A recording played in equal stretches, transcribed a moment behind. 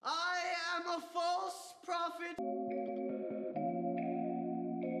profit.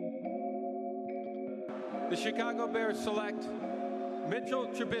 The Chicago Bears select Mitchell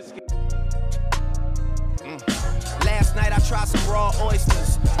Trubisky. Last night I tried some raw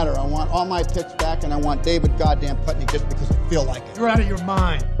oysters. I want all my picks back, and I want David goddamn Putney just because I feel like it. You're out of your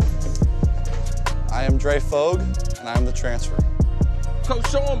mind. I am Dre Fogue, and I am the transfer.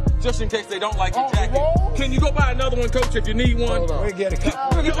 Coach, show them just in case they don't like your jacket. Can you go buy another one, Coach, if you need one? We get it.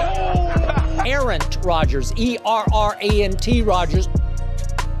 Errant Rodgers, E-R-R-A-N-T Rodgers.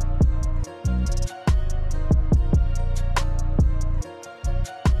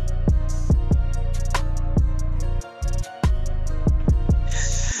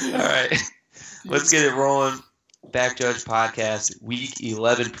 All right, let's get it rolling. Back Judge Podcast, Week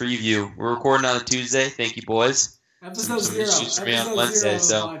 11 preview. We're recording on a Tuesday. Thank you, boys. Episode 0 on Wednesday,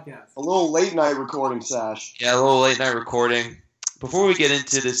 so podcast. A little late night recording, Sash. Yeah, a little late night recording. Before we get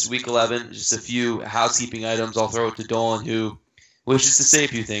into this Week 11, just a few housekeeping items. I'll throw it to Dolan, who wishes to say a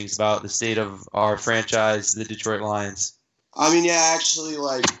few things about the state of our franchise, the Detroit Lions. I mean, yeah, actually,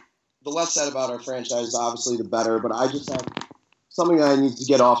 like, the less said about our franchise, obviously, the better. But I just have something I need to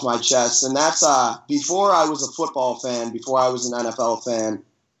get off my chest, and that's before I was a football fan, before I was an NFL fan,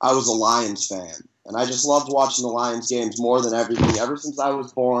 I was a Lions fan. And I just loved watching the Lions games more than everything. Ever since I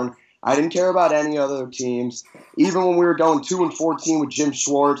was born, I didn't care about any other teams. Even when we were going 2-14 with Jim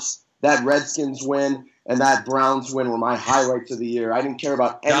Schwartz, that Redskins win and that Browns win were my highlights of the year. I didn't care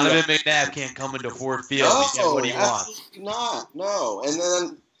about any Donovan McNabb can't come into Ford Field and get what he wants. Not, no. And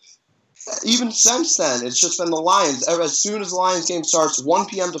then even since then, it's just been the Lions. As soon as the Lions game starts, 1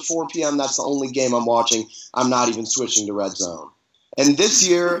 p.m. to 4 p.m., that's the only game I'm watching. I'm not even switching to Red Zone. And this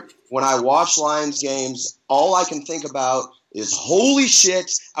year, when I watch Lions games, all I can think about is, holy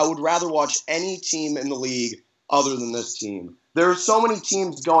shit, I would rather watch any team in the league other than this team. There are so many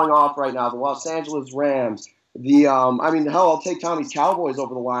teams going off right now. The Los Angeles Rams, I'll take Tommy's Cowboys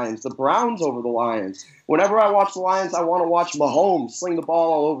over the Lions, the Browns over the Lions. Whenever I watch the Lions, I want to watch Mahomes sling the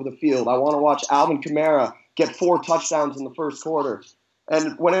ball all over the field. I want to watch Alvin Kamara get 4 touchdowns in the first quarter.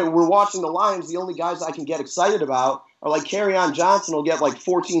 And when we're watching the Lions, the only guys I can get excited about are like Kerryon Johnson will get like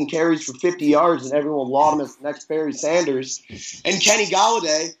 14 carries for 50 yards and everyone will laud him as the next Barry Sanders. And Kenny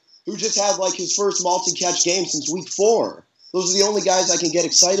Golladay, who just had like his first multi-catch game since week 4. Those are the only guys I can get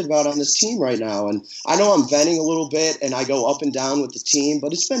excited about on this team right now. And I know I'm venting a little bit and I go up and down with the team,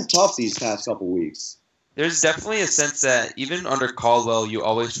 but it's been tough these past couple weeks. There's definitely a sense that even under Caldwell, you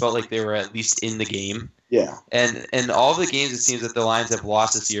always felt like they were at least in the game. Yeah. And all the games it seems that the Lions have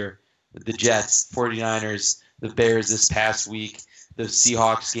lost this year, the Jets, 49ers, the Bears this past week, the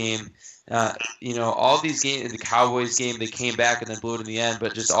Seahawks game, all these games, the Cowboys game, they came back and then blew it in the end.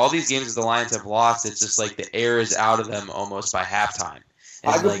 But just all these games that the Lions have lost, it's just like the air is out of them almost by halftime.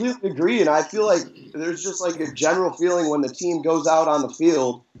 And I completely agree, and I feel like there's just like a general feeling when the team goes out on the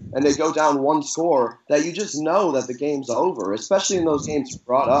field and they go down 1 score that you just know that the game's over, especially in those games you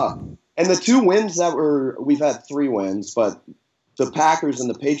brought up. And the 2 wins we've had 3 wins, but the Packers and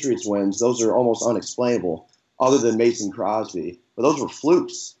the Patriots wins, those are almost unexplainable, other than Mason Crosby. But those were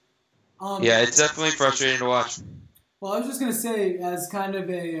flukes. Yeah, it's definitely frustrating to watch. Well, I was just going to say, as kind of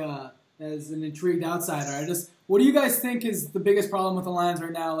as an intrigued outsider, what do you guys think is the biggest problem with the Lions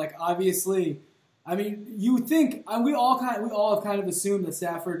right now? Like, obviously, I mean, you think we all have kind of assumed that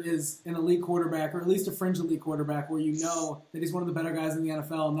Stafford is an elite quarterback, or at least a fringe elite quarterback, where you know that he's one of the better guys in the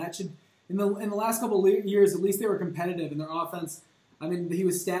NFL, and that should, in the last couple of years, at least they were competitive in their offense. I mean, he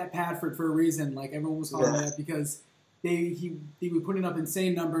was Stat Padford for a reason. Like, everyone was calling that because he was putting up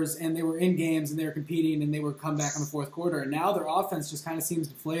insane numbers, and they were in games, and they were competing, and they would come back in the fourth quarter. And now their offense just kind of seems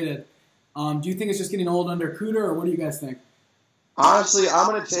deflated. Do you think it's just getting old under Cooter, or what do you guys think? Honestly, I'm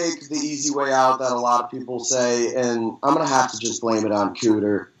going to take the easy way out that a lot of people say, and I'm going to have to just blame it on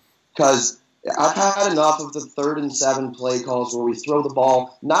Cooter, because I've had enough of the 3rd and 7 play calls where we throw the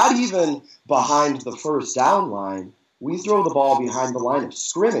ball not even behind the first down line. We throw the ball behind the line of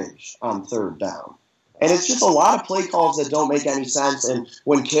scrimmage on 3rd down. And it's just a lot of play calls that don't make any sense. And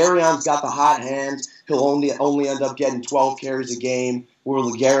when Kerryon's got the hot hand, he'll only end up getting 12 carries a game, where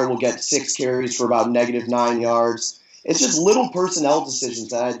LeGarrette will get 6 carries for about -9 yards. It's just little personnel decisions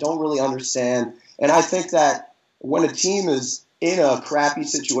that I don't really understand. And I think that when a team is in a crappy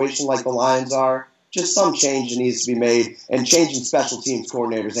situation like the Lions are, just some change needs to be made. And changing special teams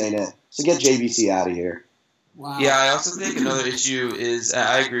coordinators ain't it. So get JVC out of here. Wow. Yeah, I also think another issue is,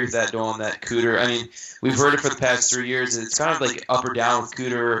 I agree with that, Dolan, that Cooter, I mean, we've heard it for the past 3 years, it's kind of like up or down with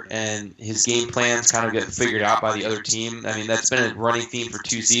Cooter, and his game plans kind of get figured out by the other team. I mean, that's been a running theme for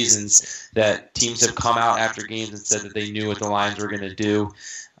 2 seasons, that teams have come out after games and said that they knew what the Lions were going to do.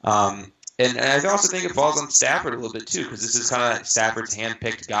 And I also think it falls on Stafford a little bit too, because this is kind of Stafford's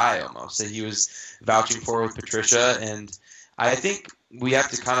hand-picked guy almost that he was vouching for with Patricia. And I think we have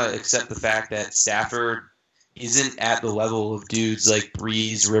to kind of accept the fact that Stafford isn't at the level of dudes like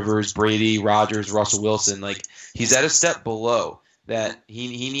Breeze, Rivers, Brady, Rodgers, Russell Wilson. Like, he's at a step below that he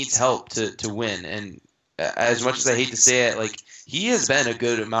needs help to win. And as much as I hate to say it, like, he has been a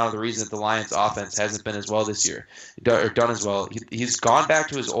good amount of the reason that the Lions offense hasn't been as well this year, or done as well. He's gone back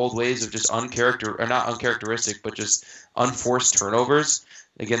to his old ways of just not uncharacteristic, but just unforced turnovers.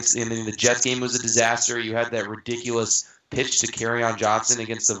 The Jets game was a disaster. You had that ridiculous pitch to Kerryon Johnson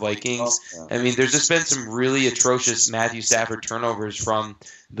against the Vikings. Oh, yeah. I mean, there's just been some really atrocious Matthew Stafford turnovers from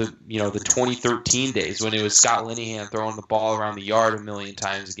the 2013 days when it was Scott Linehan throwing the ball around the yard a million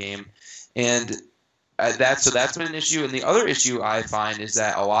times a game. And that's been an issue. And the other issue I find is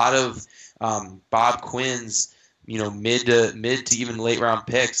that a lot of Bob Quinn's mid to even late round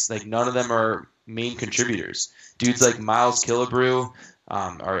picks, like, none of them are main contributors. Dudes like Miles Killebrew,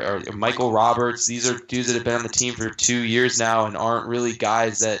 or Michael Roberts, these are dudes that have been on the team for 2 years now and aren't really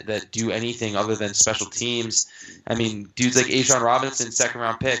guys that do anything other than special teams. I mean, dudes like A'Shawn Robinson,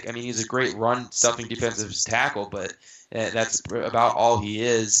 second-round pick, I mean, he's a great run-stuffing defensive tackle, but that's about all he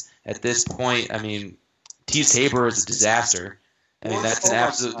is at this point. I mean, Tease Tabor is a disaster. I mean, that's an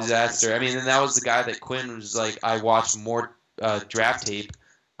absolute disaster. I mean, and that was the guy that Quinn was like, I watched more draft tape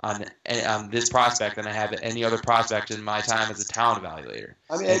on this prospect than I have any other prospect in my time as a talent evaluator.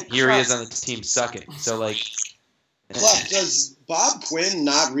 I mean, and here he is on the team sucking. So, like, does Bob Quinn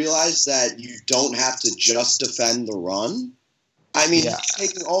not realize that you don't have to just defend the run? I mean, he's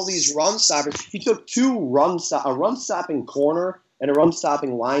taking all these run stoppers. He took a run-stopping corner and a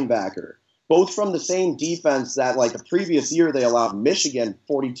run-stopping linebacker, both from the same defense that, like, the previous year they allowed Michigan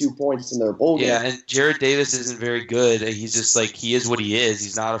 42 points in their bowl game. Yeah, and Jared Davis isn't very good. He's just, like, he is what he is.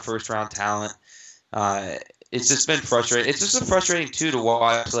 He's not a first-round talent. It's just been frustrating. It's just frustrating, too, to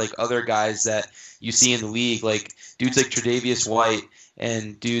watch, like, other guys that you see in the league, like dudes like Tre'Davious White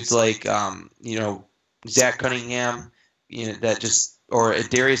and dudes like, Zach Cunningham, that just, or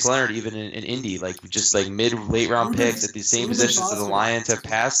Darius Leonard even in Indy, like, just like late round picks at the same positions that the Lions have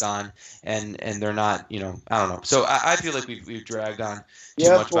passed on, and they're not, I don't know. So I feel like we've dragged on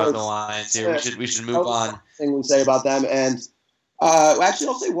too much about the Lions here. We should move on. Thing we say about them, and actually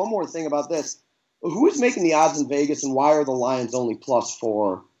I'll say one more thing about this. Who is making the odds in Vegas, and why are the Lions only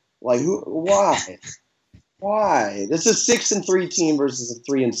 +4? Like, why? Why? This is a 6-3 team versus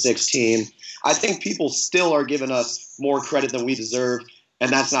a 3-6 team. I think people still are giving us more credit than we deserve,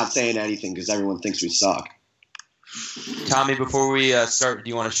 and that's not saying anything because everyone thinks we suck. Tommy, before we start, do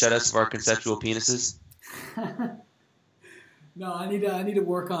you want to shed us of our conceptual penises? No, I need to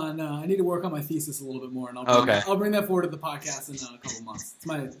work on my thesis a little bit more, and I'll bring that forward to the podcast in a couple months.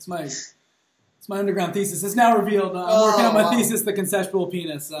 It's my underground thesis. It's now revealed. I'm working on my thesis, the conceptual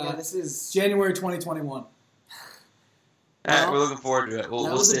penis. This is January 2021. All right, we're looking forward to it.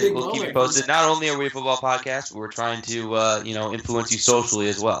 We'll see. We'll keep you posted. Not only are we a football podcast, but we're trying to influence you socially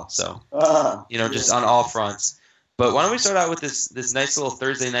as well. So just on all fronts. But why don't we start out with this nice little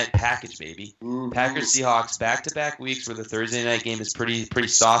Thursday night package, baby? Mm-hmm. Packers Seahawks, back-to-back weeks where the Thursday night game is pretty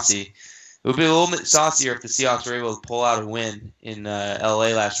saucy. It would be a little bit saucier if the Seahawks were able to pull out a win in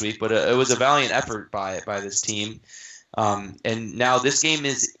L.A. last week, but it was a valiant effort by this team. And now this game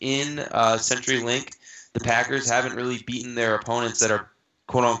is in CenturyLink. The Packers haven't really beaten their opponents that are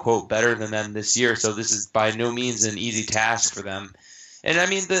quote-unquote better than them this year, so this is by no means an easy task for them. And, I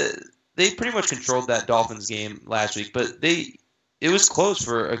mean, they pretty much controlled that Dolphins game last week, but it was close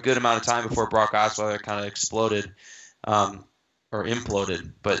for a good amount of time before Brock Osweiler kind of exploded or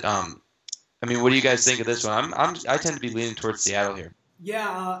imploded. But, I mean, what do you guys think of this one? I tend to be leaning towards Seattle here.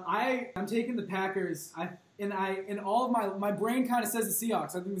 Yeah, I'm taking the Packers. In all of my brain kind of says the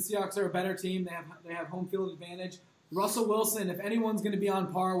Seahawks. I think the Seahawks are a better team. They have home field advantage. Russell Wilson, if anyone's going to be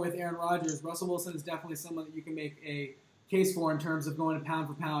on par with Aaron Rodgers, Russell Wilson is definitely someone that you can make a case for in terms of going to pound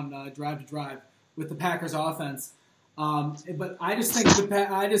for pound, drive to drive with the Packers offense. But I just think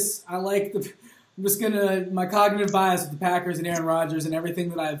my cognitive bias with the Packers and Aaron Rodgers and everything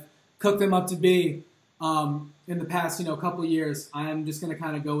that I've cooked them up to be in the past couple of years. I'm just going to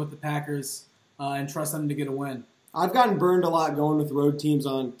kind of go with the Packers and trust them to get a win. I've gotten burned a lot going with road teams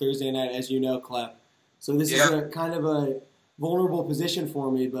on Thursday night, as you know, Clep. So this is a kind of a vulnerable position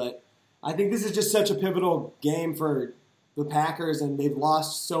for me, but I think this is just such a pivotal game for the Packers, and they've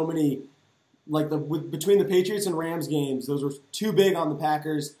lost so many. Between the Patriots and Rams games, those were too big on the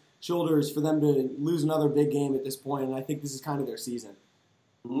Packers' shoulders for them to lose another big game at this point, and I think this is kind of their season.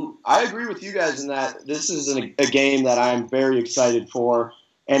 I agree with you guys in that this is a game that I'm very excited for.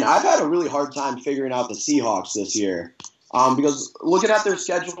 And I've had a really hard time figuring out the Seahawks this year because looking at their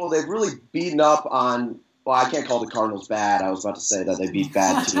schedule, they've really beaten up on – well, I can't call the Cardinals bad. I was about to say that they beat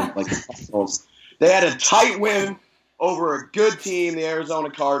bad teams like the Cardinals. They had a tight win over a good team, the Arizona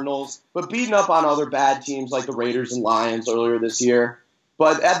Cardinals, but beating up on other bad teams like the Raiders and Lions earlier this year.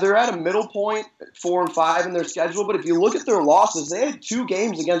 But they're at a middle point, 4-5 in their schedule. But if you look at their losses, they had 2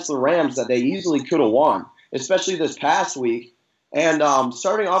 games against the Rams that they easily could have won, especially this past week. And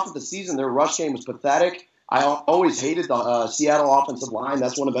starting off with the season, their rush game was pathetic. I always hated the Seattle offensive line.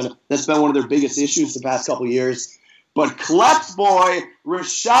 That's been one of their biggest issues the past couple of years. But Klepp's boy,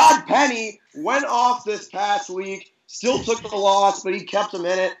 Rashad Penny, went off this past week, still took the loss, but he kept them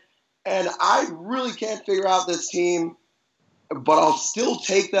in it. And I really can't figure out this team, but I'll still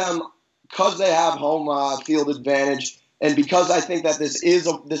take them because they have home field advantage and because I think that this is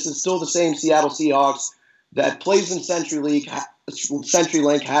still the same Seattle Seahawks that plays in CenturyLink,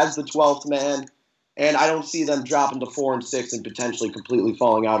 has the 12th man, and I don't see them dropping to 4-6 and potentially completely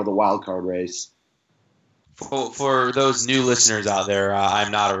falling out of the wild card race. For those new listeners out there,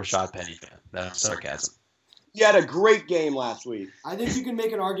 I'm not a Rashad Penny fan. That's sarcasm. You had a great game last week. I think you can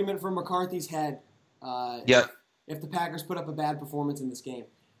make an argument for McCarthy's head. Yep. If the Packers put up a bad performance in this game.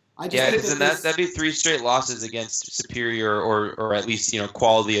 That'd be 3 straight losses against superior or at least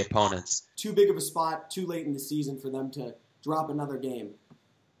quality opponents. Too big of a spot, too late in the season for them to drop another game.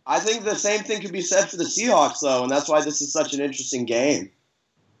 I think the same thing could be said for the Seahawks, though, and that's why this is such an interesting game.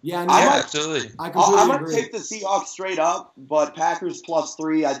 Yeah, absolutely. I might take the Seahawks straight up, but Packers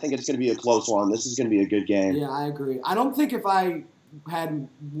 +3, I think it's going to be a close one. This is going to be a good game. Yeah, I agree. I don't think if I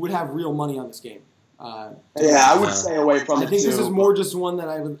would have real money on this game. I would stay away from it, I think this is more just one that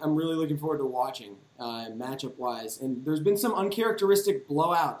I'm really looking forward to watching, matchup-wise. And there's been some uncharacteristic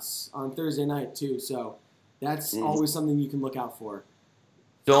blowouts on Thursday night, too, so that's always something you can look out for.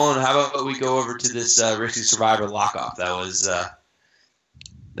 Dolan, how about we go over to this Risky Survivor lockoff that was I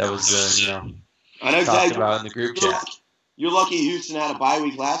know talked about in the group chat. You're lucky Houston had a bye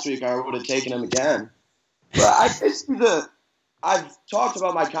week last week, or I would have taken them again. But I've talked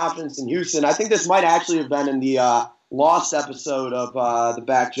about my confidence in Houston. I think this might actually have been in the lost episode of The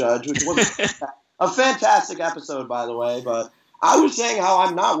Back Judge, which was a fantastic episode, by the way. But I was saying how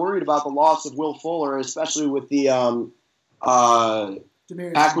I'm not worried about the loss of Will Fuller, especially with the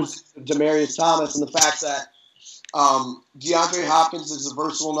Demaryius Thomas and the fact that DeAndre Hopkins is a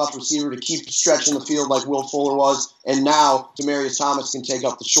versatile enough receiver to keep stretching the field like Will Fuller was, and now Demaryius Thomas can take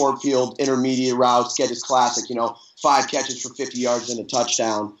up the short field, intermediate routes, get his classic, 5 catches for 50 yards and a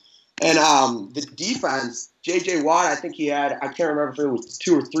touchdown. And the defense, J.J. Watt, I think he had, I can't remember if it was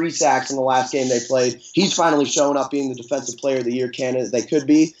 2 or 3 sacks in the last game they played. He's finally showing up being the Defensive Player of the Year candidate they could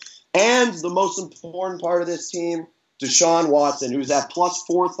be. And the most important part of this team, Deshaun Watson, who's at plus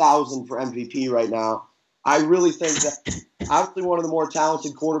 4,000 for MVP right now. I really think that obviously one of the more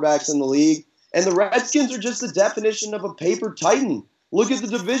talented quarterbacks in the league. And the Redskins are just the definition of a paper titan. Look at the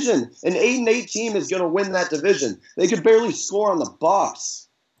division. An 8-8 team is going to win that division. They could barely score on the Bucs.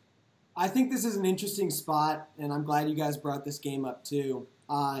 I think this is an interesting spot, and I'm glad you guys brought this game up too.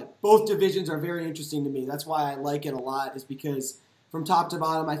 Both divisions are very interesting to me. That's why I like it a lot, is because from top to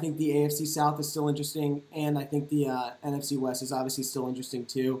bottom, I think the AFC South is still interesting, and I think the NFC West is obviously still interesting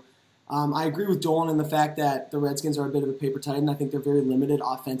too. I agree with Dolan in the fact that the Redskins are a bit of a paper titan. I think they're very limited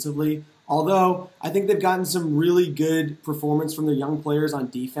offensively, although I think they've gotten some really good performance from their young players on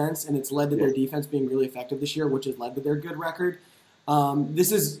defense, and it's led to their defense being really effective this year, which has led to their good record.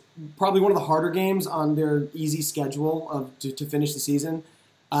 This is probably one of the harder games on their easy schedule to finish the season,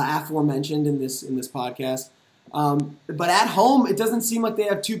 aforementioned in this podcast. But at home, it doesn't seem like they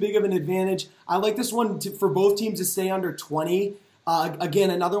have too big of an advantage. I like this one for both teams to stay under 20. Again,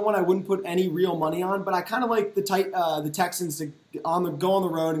 another one I wouldn't put any real money on, but I kind of like the Texans to go on the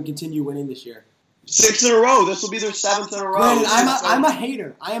road and continue winning this year. 6 in a row. This will be their 7th in a row. Granted, I'm a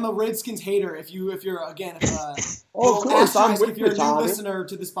hater. I am a Redskins hater. If you're a new listener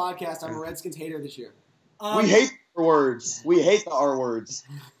to this podcast, I'm a Redskins hater this year. We hate the words. We hate the R words.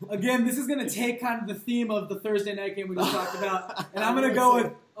 Again, this is going to take kind of the theme of the Thursday night game we just talked about, and I'm going to go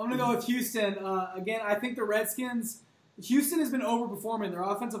with Houston. Again, I think the Redskins. Houston has been overperforming. Their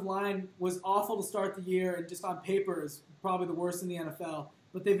offensive line was awful to start the year, and just on paper is probably the worst in the NFL.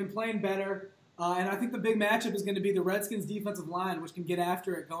 But they've been playing better, and I think the big matchup is going to be the Redskins' defensive line, which can get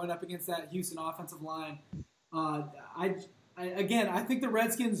after it going up against that Houston offensive line. I think the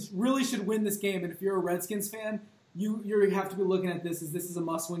Redskins really should win this game, and if you're a Redskins fan, you have to be looking at this as this is a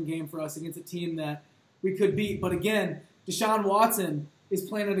must-win game for us against a team that we could beat. But again, Deshaun Watson is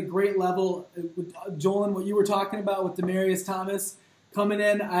playing at a great level. Jolan, what you were talking about with Demaryius Thomas, coming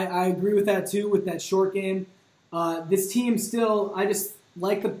in. I agree with that too, with that short game. This team still, I just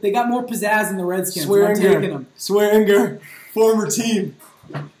like they got more pizzazz than the Redskins. I'm taking them. Swearinger, former team.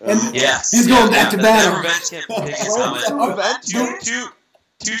 And he's going back to battle.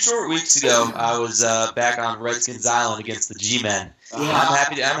 Two short weeks ago, I was back on Redskins Island against the G-Men.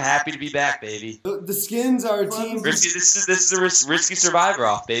 I'm happy to be back, baby. The Skins are a team. This is a risky survivor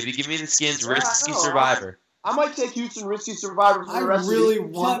off, baby. Give me the Skins risky survivor. I might take Houston risky survivor for the rest of the I really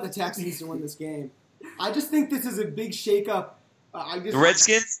want the Texans to win this game. I just think this is a big shakeup. The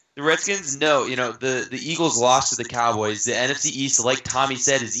Redskins, no. You know, the Eagles lost to the Cowboys. The NFC East, like Tommy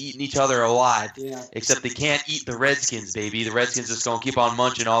said, is eating each other alive. Yeah. Except they can't eat the Redskins, baby. The Redskins just going to keep on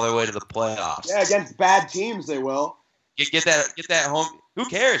munching all their way to the playoffs. Yeah, against bad teams they will. Get that home. Who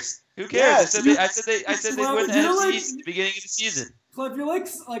cares? Who cares? Yeah, I said they win the NFC East at the beginning of the season. Cliff, you're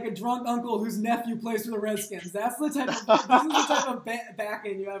like a drunk uncle whose nephew plays for the Redskins. That's the type of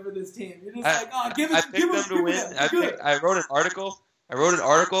backing you have for this team. You're just give it them to win. I wrote an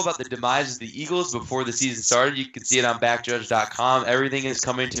article about the demise of the Eagles before the season started. You can see it on backjudge.com. Everything is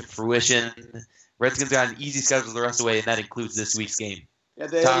coming to fruition. Redskins got an easy schedule the rest of the way, and that includes this week's game. Yeah,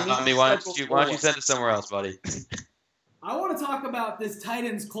 Tommy, why don't you send it somewhere else, buddy? I want to talk about this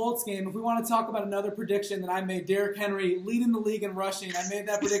Titans-Colts game. If we want to talk about another prediction that I made, Derrick Henry leading the league in rushing. I made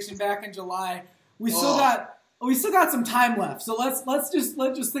that prediction back in July. We still got some time left, so let's just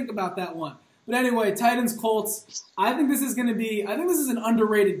think about that one. But anyway, Titans-Colts. I think this is an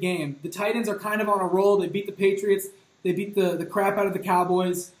underrated game. The Titans are kind of on a roll. They beat the Patriots. They beat the crap out of the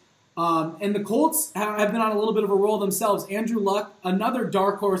Cowboys. And the Colts have been on a little bit of a roll themselves. Andrew Luck, another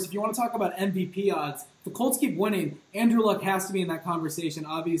dark horse. If you want to talk about MVP odds, if the Colts keep winning, Andrew Luck has to be in that conversation.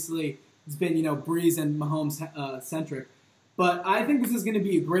 Obviously, it's been, Breeze and Mahomes centric. But I think this is going to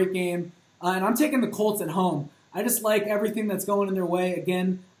be a great game. And I'm taking the Colts at home. I just like everything that's going in their way.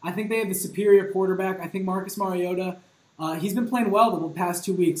 Again, I think they have the superior quarterback. I think Marcus Mariota, he's been playing well the past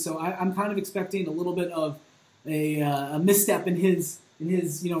 2 weeks. So I'm kind of expecting a little bit of a misstep in his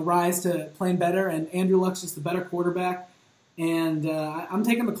rise to playing better, and Andrew Luck's just the better quarterback, and I'm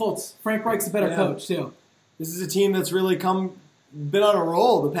taking the Colts. Frank Reich's a better coach too. This is a team that's really been on a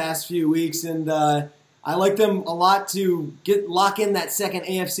roll the past few weeks, and I like them a lot to lock in that second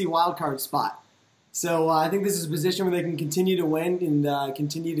AFC wildcard spot. So I think this is a position where they can continue to win and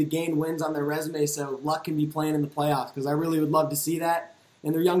continue to gain wins on their resume, so Luck can be playing in the playoffs, because I really would love to see that.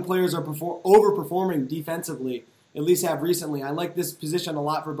 And their young players are overperforming defensively. At least have recently. I like this position a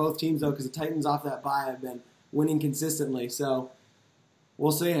lot for both teams, though, because the Titans off that bye have been winning consistently. So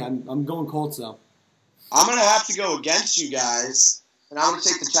we'll see. I'm going Colts, though. I'm going to have to go against you guys, and I'm going to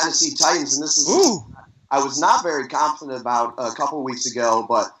take the Tennessee Titans. And this is I was not very confident about a couple of weeks ago,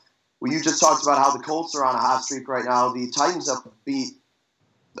 but you just talked about how the Colts are on a hot streak right now. The Titans have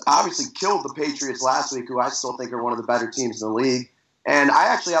obviously killed the Patriots last week, who I still think are one of the better teams in the league. And I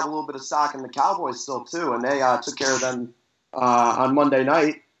actually have a little bit of stock in the Cowboys still, too, and they took care of them on Monday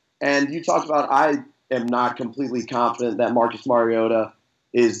night. And you talked about I am not completely confident that Marcus Mariota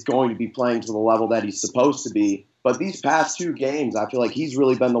is going to be playing to the level that he's supposed to be. But these past 2 games, I feel like he's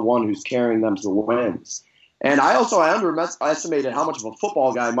really been the one who's carrying them to the wins. And I underestimated how much of a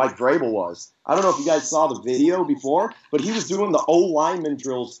football guy Mike Vrabel was. I don't know if you guys saw the video before, but he was doing the O-lineman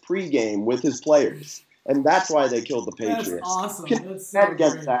drills pregame with his players. And that's why they killed the Patriots. That's awesome. That's so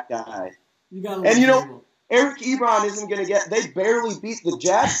against that guy. And Eric Ebron isn't going to get. They barely beat the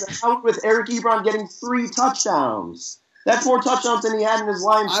Jets. Out with Eric Ebron getting 3 touchdowns. That's more touchdowns than he had in his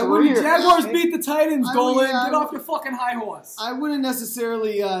Lions career. Jaguars beat the Titans, Golan. Get off your fucking high horse. I wouldn't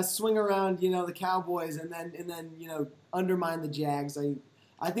necessarily swing around, the Cowboys and then undermine the Jags.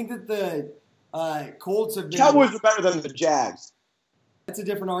 I think that the Colts have been. Cowboys are better than the Jags. That's a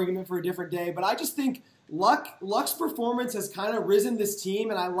different argument for a different day, but I just think Luck's performance has kind of risen this team,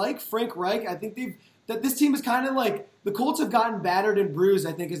 and I like Frank Reich. I think that this team is kind of like the Colts have gotten battered and bruised,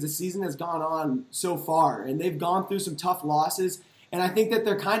 I think, as the season has gone on so far, and they've gone through some tough losses, and I think that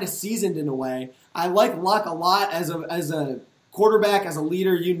they're kind of seasoned in a way. I like Luck a lot as a quarterback, as a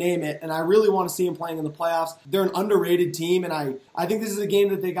leader, you name it, and I really want to see him playing in the playoffs. They're an underrated team, and I think this is a game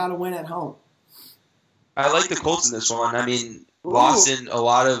that they got to win at home. I like the Colts in this one. I mean, lost in a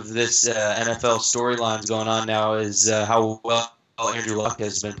lot of this NFL storylines going on now is how well Andrew Luck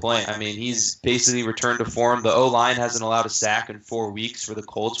has been playing. I mean, he's basically returned to form. The O-line hasn't allowed a sack in 4 weeks for the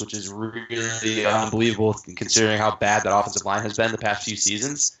Colts, which is really unbelievable considering how bad that offensive line has been the past few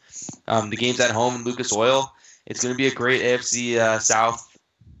seasons. The game's at home in Lucas Oil. It's going to be a great AFC South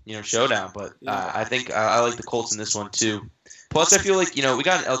showdown, but I think I like the Colts in this one too. Plus, I feel like, we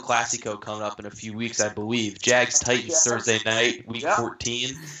got an El Clasico coming up in a few weeks, I believe. Jags-Titans Thursday night, week 14.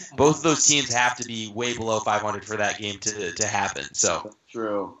 Both of those teams have to be way below 500 for that game to happen. So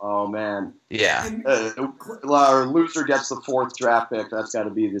True. Oh, man. Yeah. Our loser gets the 4th draft pick. That's got to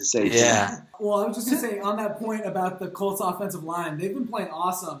be the safety. Yeah. Well, I was just going to say, on that point about the Colts offensive line, they've been playing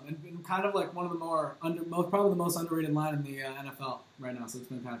awesome and been kind of like one of the probably the most underrated line in the NFL right now, so it's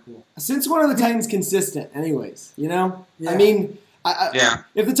been kind of cool. Since when are the Titans consistent anyways, Yeah. I mean,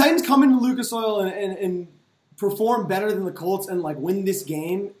 if the Titans come into Lucas Oil and perform better than the Colts and win this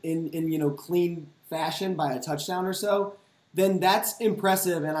game in clean fashion by a touchdown or so, then that's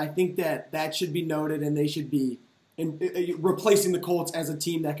impressive, and I think that should be noted, and they should be replacing the Colts as a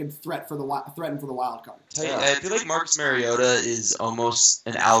team that can threaten for the wild card. I feel like Marcus Mariota is almost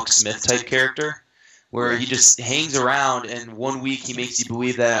an Alex Smith type character, where he just hangs around, and one week he makes you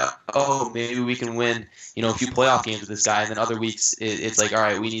believe that, maybe we can win, a few playoff games with this guy, and then other weeks it's like, all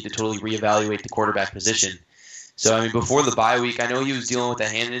right, we need to totally reevaluate the quarterback position. So, I mean, before the bye week, I know he was dealing with a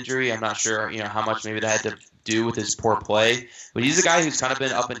hand injury. I'm not sure, how much maybe that had to do with his poor play, but he's a guy who's kind of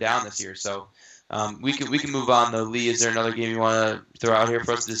been up and down this year. So, we can move on though. Lee, is there another game you want to throw out here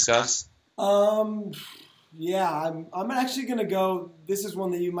for us to discuss? Yeah, I'm actually gonna go. This is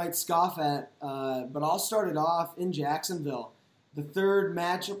one that you might scoff at, but I'll start it off in Jacksonville. The third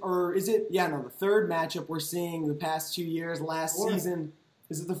matchup, or is it? Yeah, no, the third matchup we're seeing the past 2 years. Last season,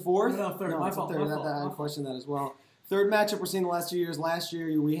 is it the fourth? No, third. No, it's the third. I questioned that as well. Third matchup we're seeing the last 2 years. Last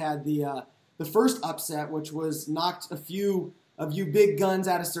year we had the first upset, which was knocked a few of you big guns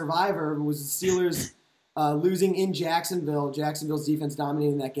out of Survivor. It was the Steelers losing in Jacksonville. Jacksonville's defense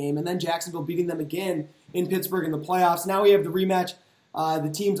dominating that game, and then Jacksonville beating them again in Pittsburgh in the playoffs. Now we have the rematch. The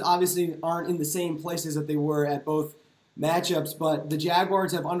teams obviously aren't in the same places that they were at both matchups, but the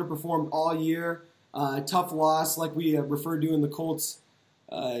Jaguars have underperformed all year. Tough loss, like we referred to in the Colts,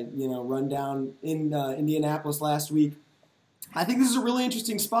 rundown in Indianapolis last week. I think this is a really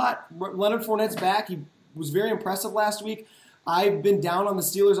interesting spot. Leonard Fournette's back. He was very impressive last week. I've been down on the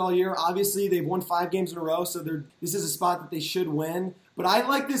Steelers all year. Obviously, they've won 5 games in a row, so this is a spot that they should win. But I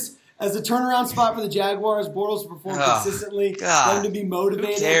like this as a turnaround spot for the Jaguars. Bortles perform consistently. Them to be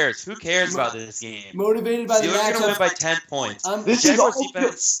motivated. Who cares about this game? Motivated by the matchup. Steelers are going to win by 10 points. The Jaguars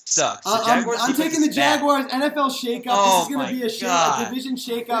defense sucks. I'm taking the Jaguars NFL shakeup. Oh, this is going to be a division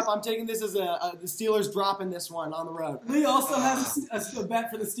shakeup. I'm taking this as the Steelers dropping this one on the road. Lee also has a bet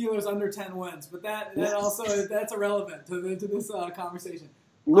for the Steelers under 10 wins, but that's irrelevant to this conversation.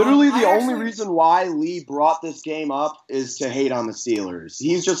 Literally, the only reason why Lee brought this game up is to hate on the Steelers.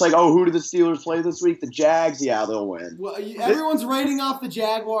 He's just like, who do the Steelers play this week? The Jags? Yeah, they'll win. Well, everyone's writing off the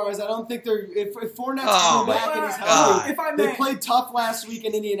Jaguars. I don't think they're – if Fournette's coming back and he's healthy, they played tough last week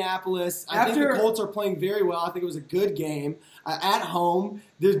in Indianapolis. I think the Colts are playing very well. I think it was a good game. At home,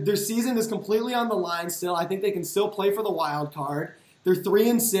 their season is completely on the line still. I think they can still play for the wild card. They're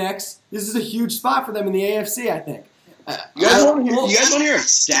 3-6. This is a huge spot for them in the AFC, I think. You guys want to hear a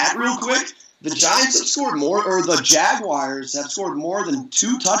stat real quick? The Giants have scored more, or the Jaguars have scored more than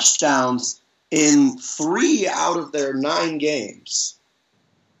 2 touchdowns in 3 out of their 9 games.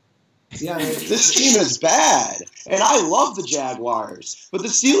 Yeah, this team is bad, and I love the Jaguars, but the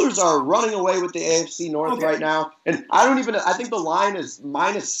Steelers are running away with the AFC North right now, and I think the line is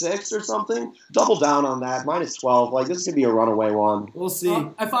 -6 or something. Double down on that, -12. Like, this could be a runaway one. We'll see.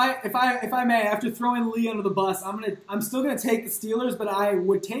 If I may, after throwing Lee under the bus, I'm still gonna take the Steelers, but I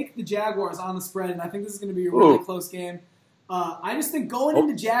would take the Jaguars on the spread, and I think this is gonna be a really close game. I just think going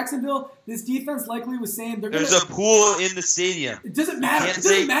into Jacksonville, this defense, like Lee was saying, there's a pool in the stadium. It doesn't matter.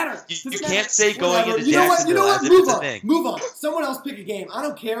 You can't say going into Jacksonville. You know what? As if it's a thing. Move on. Someone else pick a game. I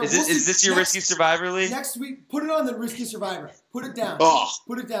don't care. Is this your Risky Survivor League? Next week, put it on the Risky Survivor. Put it down.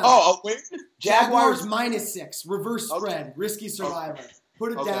 Put it down. Wait. Jaguars -6. Reverse spread. Risky Survivor.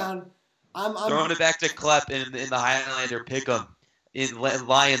 Put it down. I'm throwing it back to Klepp in the Highlander Pick'em. In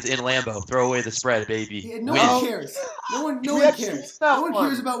Lions in Lambeau, throw away the spread, baby. Yeah, no one cares. No one cares. No one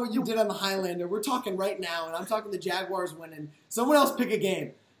cares about what you did on the Highlander. We're talking right now, and I'm talking the Jaguars winning. Someone else pick a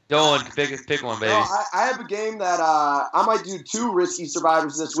game. Go on, pick one, baby. No, I have a game that I might do 2 Risky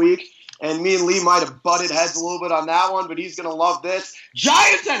Survivors this week, and me and Lee might have butted heads a little bit on that one, but he's going to love this.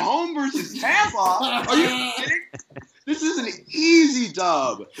 Giants at home versus Tampa. Are you kidding? This is an easy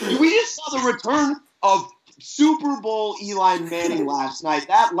dub. We just saw the return of Super Bowl Eli Manning last night.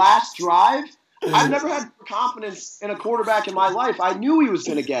 That last drive, I've never had confidence in a quarterback in my life. I knew he was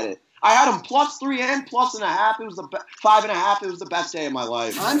going to get it. I had them +3 and +1.5. It was 5.5. It was the best day of my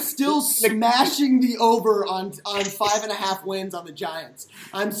life. I'm still smashing the over on 5.5 wins on the Giants.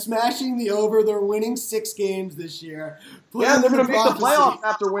 I'm smashing the over. They're winning 6 games this year. Yeah, they're going to make the playoffs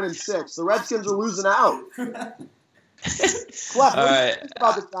after winning 6. The Redskins are losing out. Clef, what do you think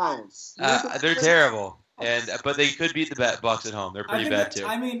about the Giants? They're terrible. But they could beat the Bucks at home. They're pretty bad too.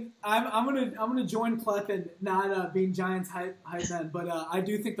 I mean, I'm gonna join Clef in not being Giants hype man, but I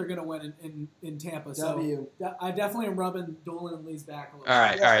do think they're gonna win in Tampa. So I definitely am rubbing Dolan and Lee's back a little. All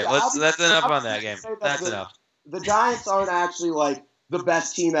right. That's enough on that game. That's enough. The Giants aren't actually like the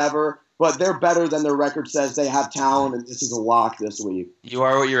best team ever, but they're better than their record says. They have talent, and this is a lock this week. You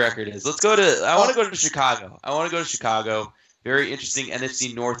are what your record is. Let's go to. I want to go to Chicago. Very interesting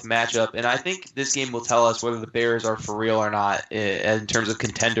NFC North matchup, and I think this game will tell us whether the Bears are for real or not in terms of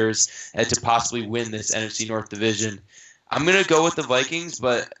contenders and to possibly win this NFC North division. I'm going to go with the Vikings,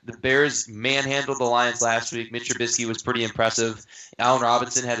 but the Bears manhandled the Lions last week. Mitch Trubisky was pretty impressive. Allen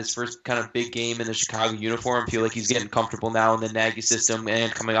Robinson had his first kind of big game in the Chicago uniform. I feel like he's getting comfortable now in the Nagy system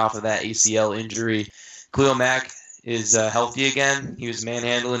and coming off of that ACL injury. Khalil Mack is healthy again. He was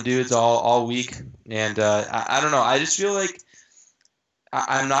manhandling dudes all week, and I don't know. I just feel like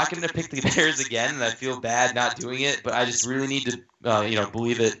I'm not going to pick the Bears again, and I feel bad not doing it, but I just really need to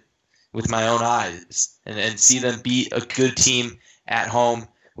believe it with my own eyes and see them beat a good team at home,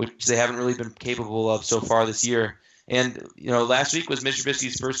 which they haven't really been capable of so far this year. And last week was Mitch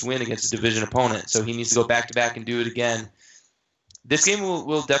Trubisky's first win against a division opponent, so he needs to go back-to-back and do it again. This game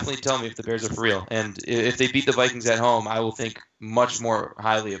will definitely tell me if the Bears are for real, and if they beat the Vikings at home, I will think much more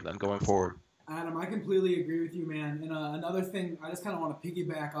highly of them going forward. Adam, I completely agree with you, man. And another thing, I just kind of want to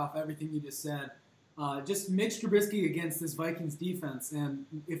piggyback off everything you just said. Just Mitch Trubisky against this Vikings defense, and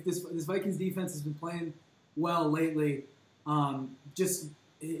if this Vikings defense has been playing well lately,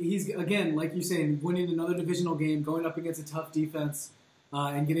 he's again, like you're saying, winning another divisional game, going up against a tough defense,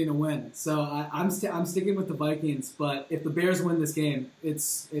 and getting a win. So I'm sticking with the Vikings. But if the Bears win this game,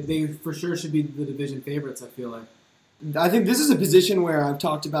 they for sure should be the division favorites. I feel like. I think this is a position where I've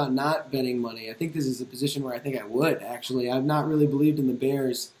talked about not betting money. I think this is a position where I think I would, actually. I've not really believed in the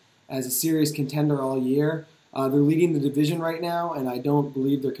Bears as a serious contender all year. They're leading the division right now, and I don't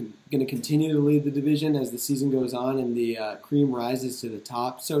believe they're going to continue to lead the division as the season goes on and the cream rises to the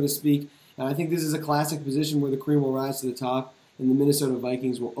top, so to speak. And I think this is a classic position where the cream will rise to the top, and the Minnesota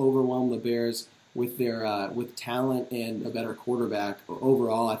Vikings will overwhelm the Bears with their with talent and a better quarterback.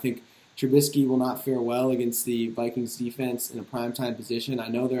 Overall, I think Trubisky will not fare well against the Vikings defense in a primetime position. I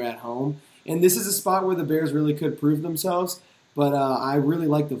know they're at home. And this is a spot where the Bears really could prove themselves. But I really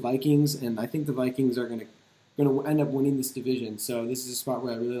like the Vikings, and I think the Vikings are going to end up winning this division. So this is a spot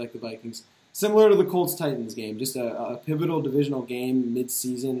where I really like the Vikings. Similar to the Colts-Titans game, just a pivotal divisional game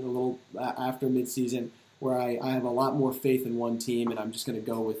mid-season, a little after mid-season, where I have a lot more faith in one team, and I'm just going to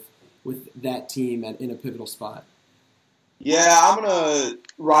go with that team in a pivotal spot. Yeah, I'm going to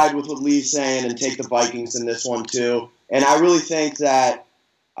ride with what Lee's saying and take the Vikings in this one, too. And I really think that,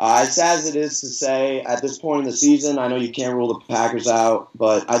 as sad as it is to say, at this point in the season, I know you can't rule the Packers out,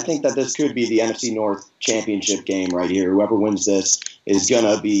 but I think that this could be the NFC North championship game right here. Whoever wins this is going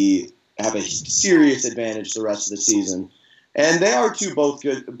to have a serious advantage the rest of the season. And they are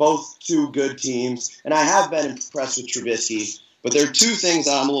both two good teams, and I have been impressed with Trubisky. But there are two things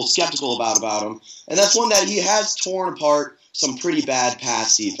that I'm a little skeptical about him, and that's one that he has torn apart some pretty bad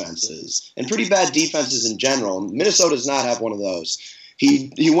pass defenses and pretty bad defenses in general. Minnesota does not have one of those.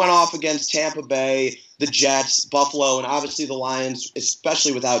 He went off against Tampa Bay, the Jets, Buffalo, and obviously the Lions,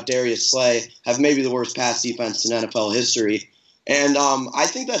 especially without Darius Slay, have maybe the worst pass defense in NFL history. And I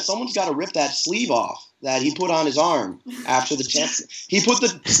think that someone's got to rip that sleeve off that he put on his arm after the Tampa. He put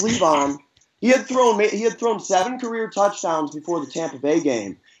the sleeve on. He had thrown 7 career touchdowns before the Tampa Bay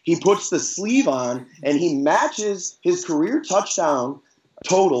game. He puts the sleeve on, and he matches his career touchdown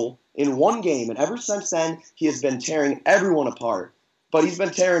total in one game. And ever since then, he has been tearing everyone apart. But he's been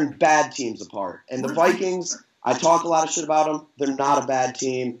tearing bad teams apart. And the Vikings, I talk a lot of shit about them. They're not a bad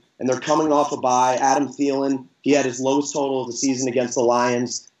team, and they're coming off a bye. Adam Thielen, he had his lowest total of the season against the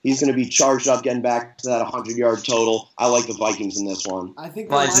Lions. He's going to be charged up getting back to that 100-yard total. I like the Vikings in this one. I think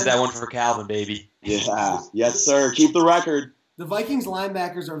Lions did that one for Calvin, baby. Yeah. Yes, sir. Keep the record. The Vikings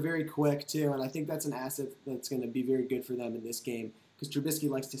linebackers are very quick, too, and I think that's an asset that's going to be very good for them in this game because Trubisky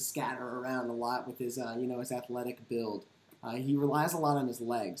likes to scatter around a lot with his, his athletic build. He relies a lot on his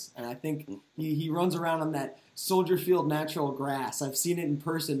legs, and I think he runs around on that Soldier Field natural grass. I've seen it in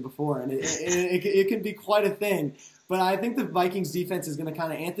person before, and it can be quite a thing. But I think the Vikings defense is going to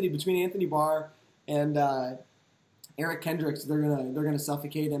kind of between Anthony Barr and Eric Kendricks, they're gonna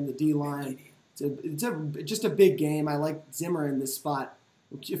suffocate him. The D line. It's just a big game. I like Zimmer in this spot.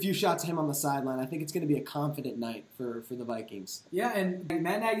 A few shots of him on the sideline. I think it's going to be a confident night for the Vikings. Yeah, and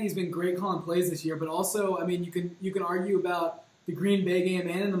Matt Nagy's been great calling plays this year, but also, I mean, you can argue about the Green Bay game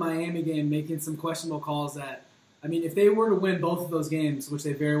and in the Miami game making some questionable calls that, I mean, if they were to win both of those games, which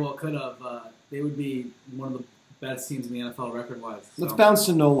they very well could have, they would be one of the best teams in the NFL record-wise. So. Let's bounce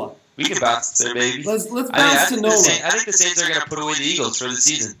to NOLA. We can bounce there, baby. Let's bounce to NOLA. I think the Saints are going to put away the Eagles for the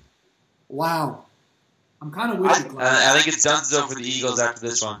season. Wow. I'm kind of with you, Clark. I think it's done for the Eagles after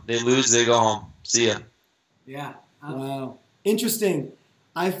this one. They lose, they go home. See ya. Yeah. Wow. Interesting.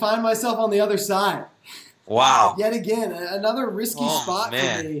 I find myself on the other side. Wow. Yet again, another risky spot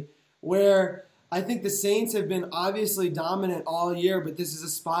for me where I think the Saints have been obviously dominant all year, but this is a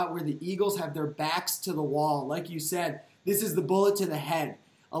spot where the Eagles have their backs to the wall. Like you said, this is the bullet to the head.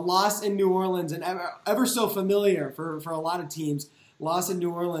 A loss in New Orleans, and ever so familiar for a lot of teams, loss in New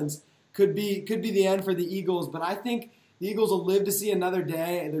Orleans could be the end for the Eagles, but I think the Eagles will live to see another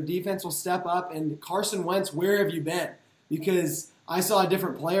day. Their defense will step up, and Carson Wentz, where have you been? Because I saw a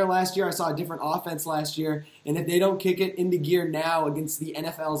different player last year. I saw a different offense last year, and if they don't kick it into gear now against the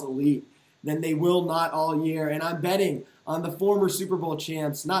NFL's elite, then they will not all year. And I'm betting on the former Super Bowl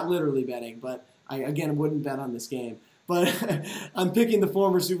champs, not literally betting, but I, again, wouldn't bet on this game. But I'm picking the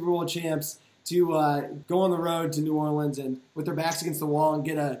former Super Bowl champs to go on the road to New Orleans and with their backs against the wall and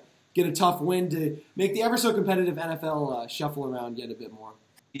get a tough win to make the ever so competitive NFL shuffle around yet a bit more.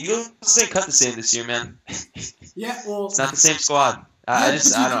 Eagles ain't cut the same this year, man. Yeah, well, it's not the same squad.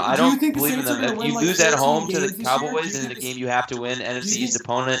 I don't believe in them. If you lose at home to the Cowboys in a game you have to win, NFC East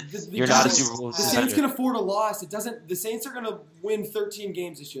opponent, you're not a Super Bowl contender. The Saints can afford a loss. The Saints are going to win 13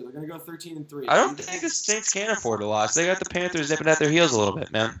 games this year. They're going to go 13-3. I don't think the Saints can afford a loss. They got the Panthers nipping at their heels a little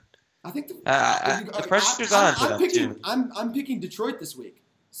bit, man. I think the pressure's on for them too. I'm picking Detroit this week.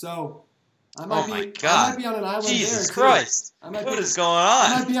 So, I might be on an island Jesus there, Christ. too. What is going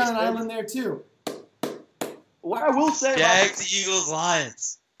on? I might be on an island there, too. What I will say Jags, the Eagles,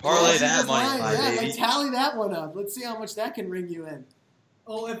 Lions. Parlay that money, baby. Like, tally that one up. Let's see how much that can ring you in.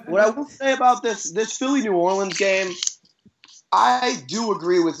 What I will say about this Philly-New Orleans game, I do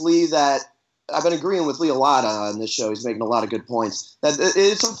agree with Lee that I've been agreeing with Lee a lot on this show. He's making a lot of good points. That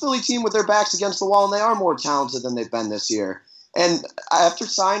it's a Philly team with their backs against the wall, and they are more talented than they've been this year. And after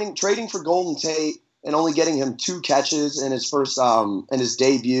trading for Golden Tate and only getting him 2 catches in his first in his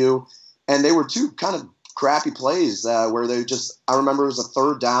debut, and they were 2 kind of crappy plays where they I remember it was a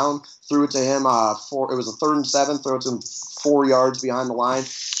 3rd down, threw it to him it was a 3rd and 7, throw it to him 4 yards behind the line,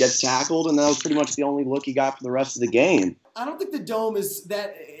 gets tackled, and that was pretty much the only look he got for the rest of the game. I don't think the Dome is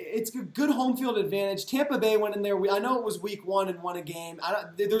that. It's a good home field advantage. Tampa Bay went in there. I know it was week 1 and won a game.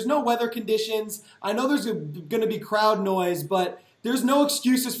 There's no weather conditions. I know there's going to be crowd noise, but there's no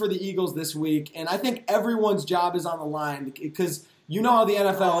excuses for the Eagles this week. And I think everyone's job is on the line because you know how the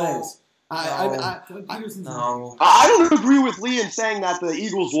NFL is. I don't agree with Lee in saying that the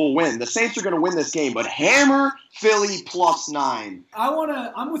Eagles will win. The Saints are going to win this game, but hammer Philly +9.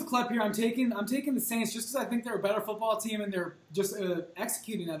 I'm with Klepp here. I'm taking the Saints just because I think they're a better football team and they're just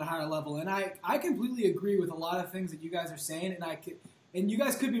executing at a higher level. And I completely agree with a lot of things that you guys are saying, and you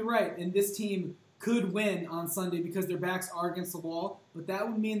guys could be right. And this team could win on Sunday because their backs are against the wall, but that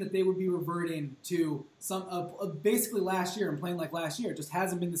would mean that they would be reverting to some basically last year and playing like last year. It just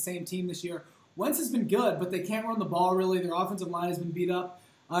hasn't been the same team this year. Wentz has been good, but they can't run the ball really. Their offensive line has been beat up,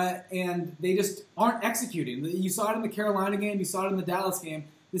 and they just aren't executing. You saw it in the Carolina game. You saw it in the Dallas game.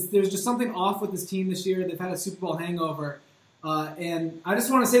 There's just something off with this team this year. They've had a Super Bowl hangover, and I just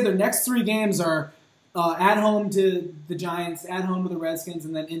want to say their next 3 games are at home to the Giants, at home to the Redskins,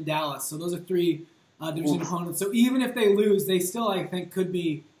 and then in Dallas. So those are 3 division opponents. So even if they lose, they still, I think, could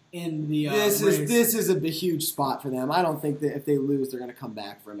be in the race. This is a huge spot for them. I don't think that if they lose, they're going to come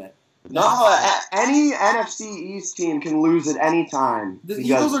back from it. No, any NFC East team can lose at any time. The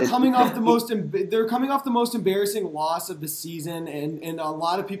Eagles are coming off the most. They're coming off the most embarrassing loss of the season, and a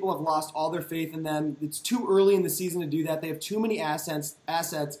lot of people have lost all their faith in them. It's too early in the season to do that. They have too many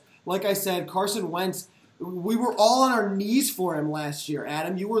assets. Like I said, Carson Wentz. We were all on our knees for him last year,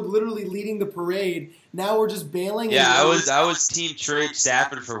 Adam. You were literally leading the parade. Now we're just bailing. Yeah, I was team trade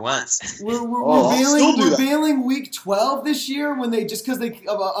Stafford for Wentz. We're bailing week 12 this year when they just because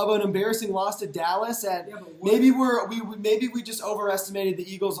of an embarrassing loss to Dallas. Maybe we just overestimated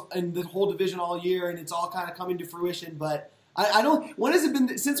the Eagles and the whole division all year, and it's all kind of coming to fruition. But I don't. When has it been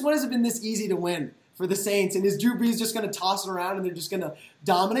this easy to win for the Saints, and is Drew Brees just going to toss it around and they're just going to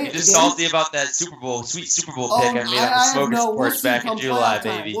dominate? You're just salty about that sweet Super Bowl pick I made on the Smoker Sports back in July,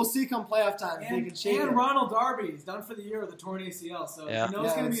 baby. We'll see come playoff time. And Ronald Darby is done for the year with a torn ACL, so you know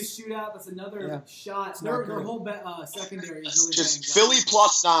it's going to be a shootout. That's another shot. Their whole secondary is really just Philly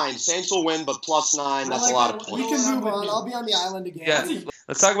 +9. Saints will win, but +9. That's a lot of points. We can move on. I'll be on the island again. Yeah.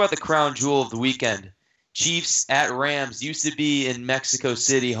 Let's talk about the crown jewel of the weekend. Chiefs at Rams. Used to be in Mexico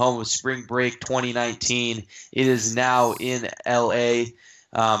City, home of Spring Break 2019. It is now in L.A.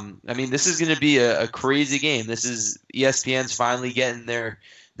 I mean, this is going to be a crazy game. This is ESPN's finally getting their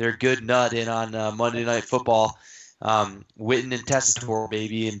good nut in on Monday Night Football. Witten and Tessitore,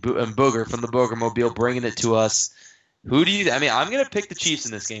 baby, and Booger from the Booger Mobile bringing it to us. Who do you? I mean, I'm going to pick the Chiefs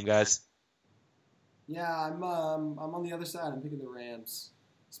in this game, guys. Yeah, I'm on the other side. I'm picking the Rams,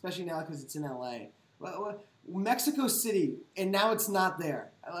 especially now because it's in L.A. Mexico City, and now it's not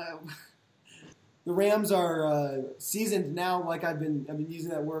there. The Rams are seasoned now, like I've been using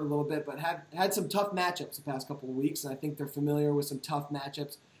that word a little bit, but have had some tough matchups the past couple of weeks, and I think they're familiar with some tough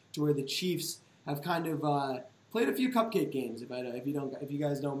matchups to where the Chiefs have kind of played a few cupcake games. If you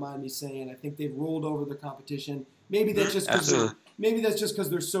guys don't mind me saying, I think they've rolled over their competition. Maybe that's just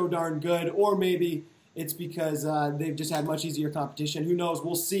because they're so darn good, or maybe it's because they've just had much easier competition. Who knows?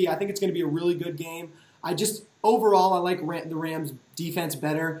 We'll see. I think it's going to be a really good game. Overall, I like the Rams' defense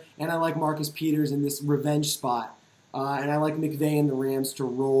better, and I like Marcus Peters in this revenge spot. And I like McVay and the Rams to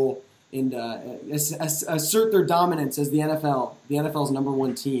roll and assert their dominance as the NFL's number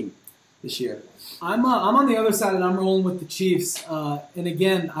one team this year. I'm on the other side, and I'm rolling with the Chiefs. And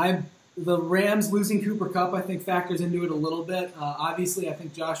again, the Rams losing Cooper Kupp, I think, factors into it a little bit. Obviously, I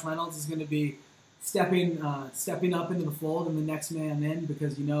think Josh Reynolds is going to be stepping up into the fold and the next man in,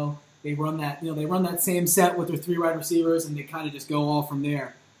 because they run that same set with their three wide receivers, and they kind of just go all from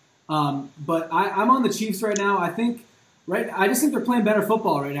there. But I'm on the Chiefs right now. I just think they're playing better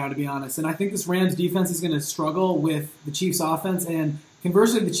football right now, to be honest. And I think this Rams defense is going to struggle with the Chiefs offense. And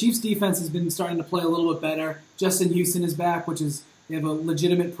conversely, the Chiefs defense has been starting to play a little bit better. Justin Houston is back, which is they have a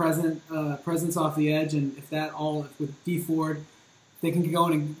legitimate presence off the edge. And if with Dee Ford, they can go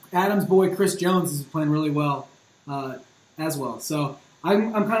in. And Adams' boy Chris Jones is playing really well as well. So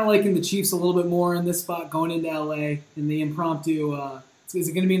I'm kind of liking the Chiefs a little bit more in this spot going into LA in the impromptu. Is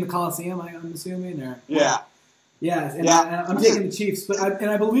it going to be in the Coliseum? I'm assuming, or yeah. Yeah, and I'm taking the Chiefs, but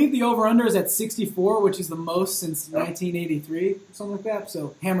I believe the over/under is at 64, which is the most since 1983, something like that.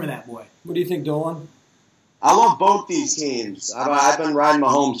 So hammer that boy. What do you think, Dolan? I love both these teams. I've been riding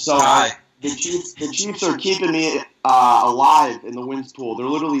Mahomes so high. The Chiefs are keeping me alive in the wins pool. They're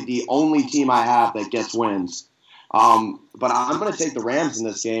literally the only team I have that gets wins. But I'm going to take the Rams in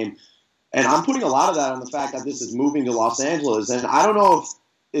this game, and I'm putting a lot of that on the fact that this is moving to Los Angeles. And I don't know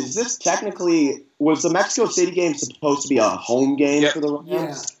is this technically, was the Mexico City game supposed to be a home game for the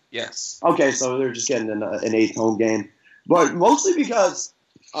Rams? Yeah. Yes. Okay, so they're just getting an eighth home game, but mostly because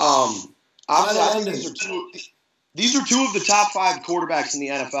I think these are two of the top 5 quarterbacks in the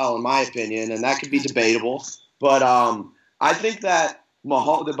NFL, in my opinion, and that could be debatable. But I think that they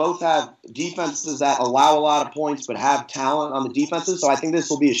both have defenses that allow a lot of points but have talent on the defenses, so I think this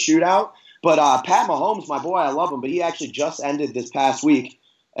will be a shootout. But Pat Mahomes, my boy, I love him, but he actually just ended this past week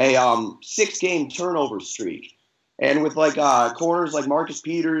a 6-game turnover streak. And with corners like Marcus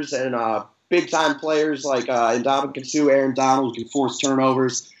Peters and big-time players like Ndamukong Suh, Aaron Donald, who can force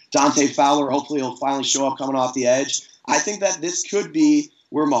turnovers, Dante Fowler, hopefully he'll finally show up coming off the edge. I think that this could be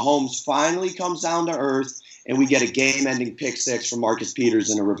where Mahomes finally comes down to earth and we get a game-ending pick 6 from Marcus Peters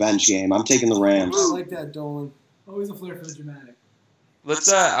in a revenge game. I'm taking the Rams. I like that, Dolan. Always a flair for the dramatic.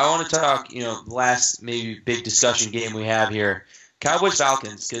 Let's. I want to talk. The last maybe big discussion game we have here, Cowboys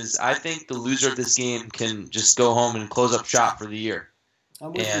Falcons, because I think the loser of this game can just go home and close up shop for the year.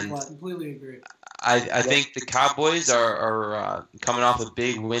 I'm with you, completely agree. I think the Cowboys are coming off a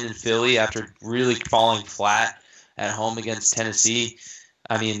big win in Philly after really falling flat at home against Tennessee.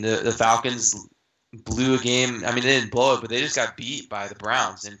 I mean, the Falcons blew a game. I mean, they didn't blow it, but they just got beat by the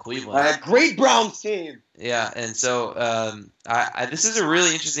Browns in Cleveland. Great Browns team. Yeah, and so this is a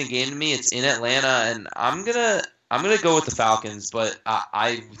really interesting game to me. It's in Atlanta, and I'm gonna go with the Falcons, but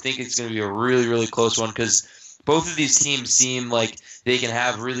I think it's gonna be a really, really close one because both of these teams seem like they can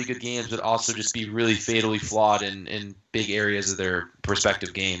have really good games, but also just be really fatally flawed in big areas of their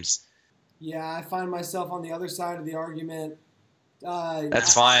respective games. Yeah, I find myself on the other side of the argument.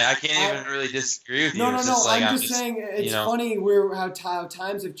 That's fine. I can't even really disagree with you. No. I'm just saying it's funny how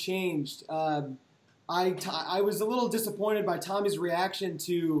times have changed. I was a little disappointed by Tommy's reaction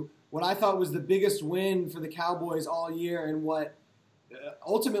to what I thought was the biggest win for the Cowboys all year, and what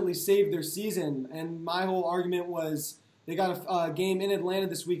ultimately saved their season. And my whole argument was they got a game in Atlanta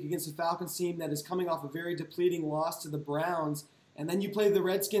this week against the Falcons team that is coming off a very depleting loss to the Browns. And then you play the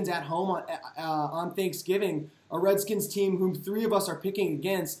Redskins at home on Thanksgiving, a Redskins team whom 3 of us are picking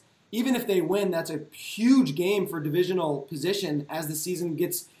against. Even if they win, that's a huge game for divisional position as the season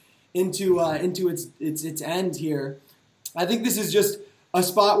gets into its end here. I think this is just a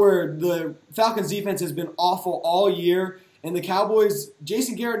spot where the Falcons defense has been awful all year, and the Cowboys,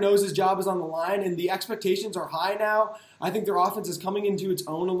 Jason Garrett knows his job is on the line, and the expectations are high now. I think their offense is coming into its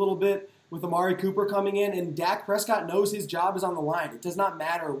own a little bit with Amari Cooper coming in, and Dak Prescott knows his job is on the line. It does not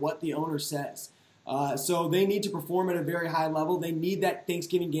matter what the owner says. So they need to perform at a very high level. They need that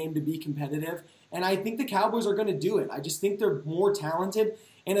Thanksgiving game to be competitive, and I think the Cowboys are going to do it. I just think they're more talented.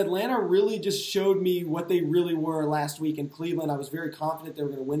 And Atlanta really just showed me what they really were last week in Cleveland. I was very confident they were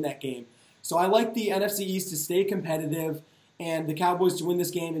going to win that game. So I like the NFC East to stay competitive and the Cowboys to win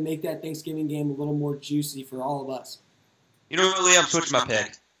this game and make that Thanksgiving game a little more juicy for all of us. You know what, Lee? I'm switching my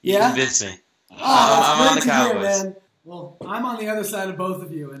pick. You Yeah? convinced me. I'm on the Cowboys. man. Well, I'm on the other side of both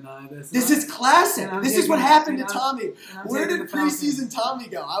of you, and This is classic. This is what happened to and Tommy. I'm Where taking did the Falcons. preseason Tommy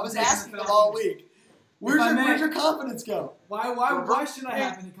go? I was I'm taking asking the him all Falcons. week. Where's I may- your confidence go? Why should I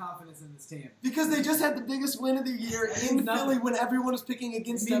have any confidence in this team? Because they just had the biggest win of the year in means nothing. Philly when everyone was picking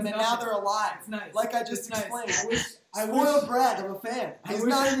against It means them, and now nothing. they're alive. It's nice. Like I just It's nice. explained. I Spoiled wish- brat of a fan. I He's wish-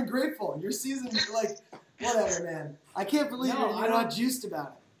 not even grateful. Your season, like, whatever, man. I can't believe No, you're I not don't- juiced about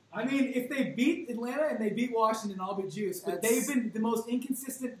it. I mean, if they beat Atlanta and they beat Washington, I'll be juiced. But That's- they've been the most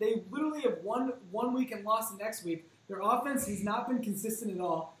inconsistent. They literally have won one week and lost the next week. Their offense has not been consistent at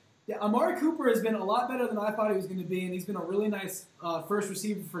all. Yeah, Amari Cooper has been a lot better than I thought he was going to be, and he's been a really nice first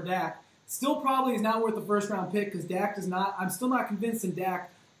receiver for Dak. Still probably is not worth the first-round pick because Dak does not – I'm still not convinced in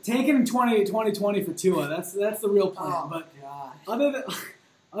Dak. Taking him 2020 for Tua, that's the real plan. Oh, but gosh.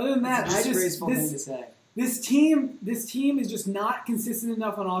 other than that, It's a I just disgraceful thing to this, say. this team is just not consistent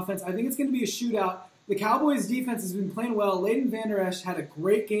enough on offense. I think it's going to be a shootout. The Cowboys' defense has been playing well. Leighton Vander Esch had a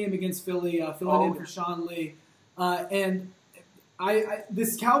great game against Philly, filling in for Sean Lee. And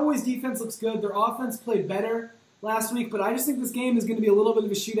this Cowboys' defense looks good. Their offense played better last week, but I just think this game is going to be a little bit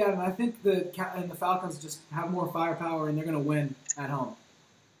of a shootout, and I think the Falcons just have more firepower, and they're going to win at home.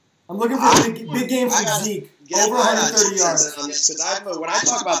 I'm looking for a big game from Zeke. Over 130 yards. Because when I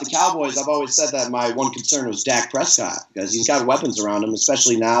talk about the Cowboys, I've always said that my one concern was Dak Prescott because he's got weapons around him,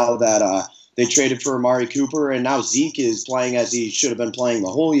 especially now that they traded for Amari Cooper, and now Zeke is playing as he should have been playing the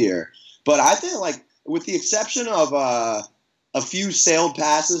whole year. But I think, like, with the exception of a few sailed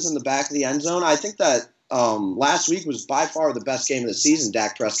passes in the back of the end zone, I think that last week was by far the best game of the season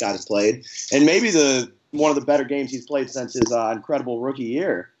Dak Prescott has played, and maybe one of the better games he's played since his incredible rookie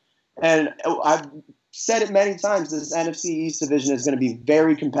year. And I've said it many times, this NFC East division is going to be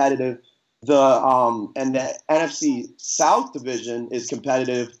very competitive. And the NFC South division is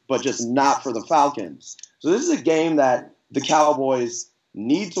competitive, but just not for the Falcons. So this is a game that the Cowboys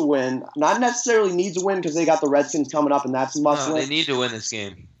need to win. Not necessarily need to win because they got the Redskins coming up, and that's a must No, win. they need to win this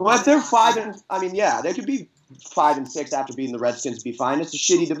game. Well, if they're 5-, they could be 5-6 after beating the Redskins, be fine. It's a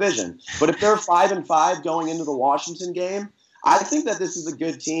shitty division. But if they're 5-5 going into the Washington game, I think that this is a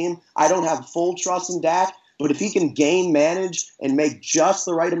good team. I don't have full trust in Dak, but if he can manage, and make just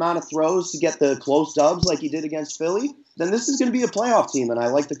the right amount of throws to get the close dubs like he did against Philly, then this is going to be a playoff team, and I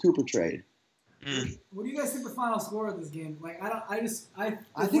like the Cooper trade. What do you guys think the final score of this game? Like, I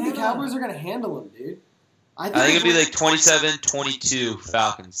think the Cowboys are going to handle him, dude. I think it'll be like 27-22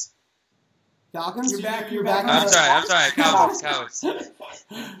 Falcons. Falcons? You're back I'm sorry. Cowboys.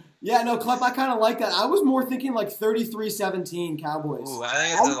 Yeah, no, Clep, I kind of like that. I was more thinking like 33-17 Cowboys. Ooh, I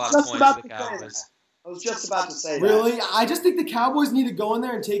think it's a lot of points for the Cowboys. I was just about to say that. Really? I just think the Cowboys need to go in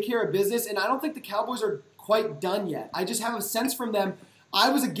there and take care of business, and I don't think the Cowboys are quite done yet. I just have a sense from them. I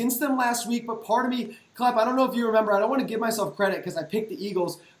was against them last week, but part of me, Clep, I don't know if you remember, I don't want to give myself credit because I picked the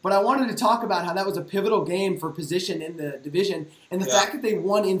Eagles, but I wanted to talk about how that was a pivotal game for position in the division, and the fact that they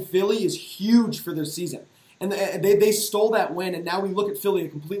won in Philly is huge for their season. And they stole that win, and now we look at Philly a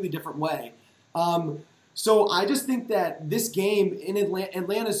completely different way. So I just think that this game in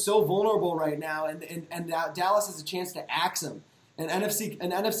Atlanta is so vulnerable right now, and Dallas has a chance to axe them. An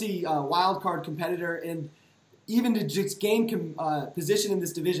NFC wild card competitor, and even to just gain position in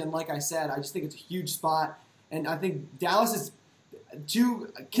this division, like I said, I just think it's a huge spot. And I think Dallas is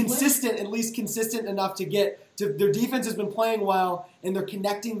too consistent, at least consistent enough to get to. Their defense has been playing well, and they're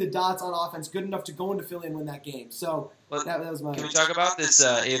connecting the dots on offense good enough to go into Philly and win that game. So that was my. Can we talk about this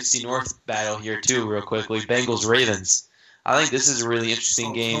AFC North battle here too, real quickly? Bengals Ravens. I think this is a really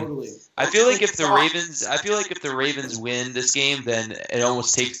interesting game. Totally. I feel like if the Ravens win this game, then it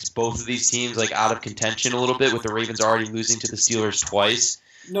almost takes both of these teams like out of contention a little bit, with the Ravens already losing to the Steelers twice.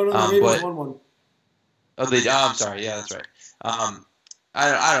 No, the Ravens won one. Oh, I'm sorry. Yeah, that's right. I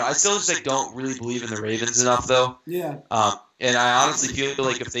don't know. I still just don't really believe in the Ravens enough, though. Yeah. And I honestly feel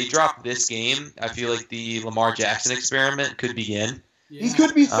like if they drop this game, I feel like the Lamar Jackson experiment could begin. Yeah. He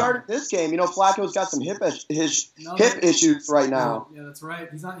could be starting this game. Flacco's got some hip issues right now. Yeah, that's right.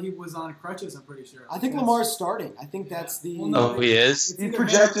 He was on crutches, I'm pretty sure. I think Lamar's starting. I think that's the... Well, no, he is? He's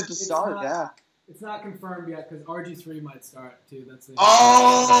projected to start, It's not confirmed yet because RG3 might start, too. That's it.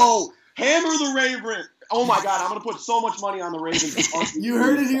 Oh! Hammer the Ravens! Oh, my God. I'm going to put so much money on the Ravens. You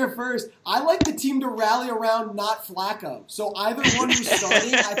heard it here first. I like the team to rally around not Flacco. So either one who's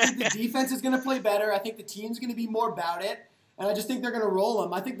starting, I think the defense is going to play better. I think the team's going to be more about it. And I just think they're going to roll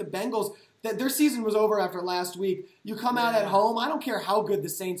them. I think the Bengals, their season was over after last week. You come out at home. I don't care how good the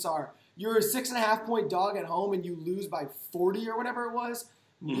Saints are. You're a 6.5-point dog at home and you lose by 40 or whatever it was.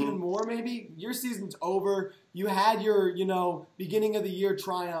 Even more maybe. Your season's over. You had your, beginning of the year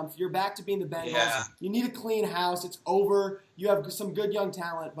triumph. You're back to being the Bengals. Yeah. You need a clean house. It's over. You have some good young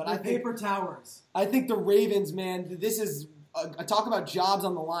talent. But I think paper towers. I think the Ravens, man, this is talk about jobs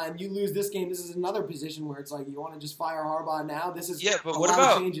on the line. You lose this game. This is another position where it's like you want to just fire Harbaugh now. This is but what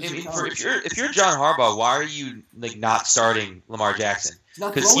about if you're John Harbaugh, why are you not starting Lamar Jackson?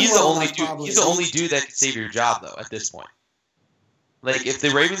 Because he's the only dude that can save your job though at this point. Like if the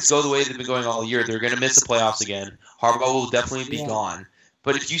Ravens go the way they've been going all year, they're going to miss the playoffs again. Harbaugh will definitely be gone.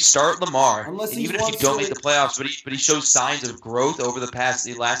 But if you start Lamar, and even if you don't make the playoffs, but he shows signs of growth over the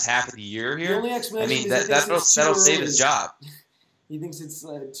last half of the year here, that'll save his job. He thinks it's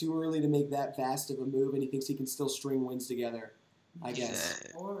too early to make that fast of a move, and he thinks he can still string wins together, I guess.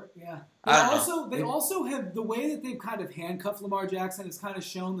 They also have the way that they've kind of handcuffed Lamar Jackson has kind of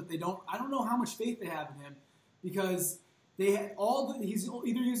shown that I don't know how much faith they have in him, because he's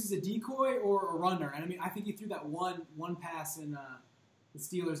either uses a decoy or a runner. And I think he threw that one pass in the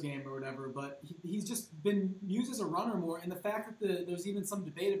Steelers game or whatever, but he's just been used as a runner more. And the fact that there's even some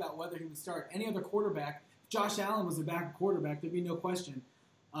debate about whether he would start any other quarterback. Josh Allen was the backup quarterback, there'd be no question.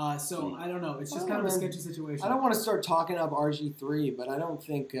 So I don't know. It's just kind of a sketchy situation. I don't want to start talking up RG3, but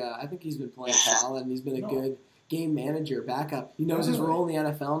I think he's been playing solid, and he's been a good game manager, backup. He knows his role in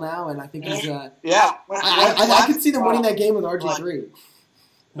the NFL now, and I think he's I could see them winning that game with RG3.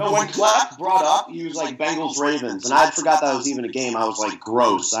 No, when Clapp brought up, he was like Bengals-Ravens, and I forgot that was even a game. I was like,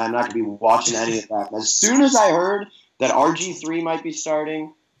 gross. I'm not going to be watching any of that. As soon as I heard that RG3 might be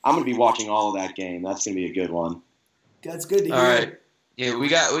starting, I'm going to be watching all of that game. That's going to be a good one. That's good to hear. All right. Yeah, we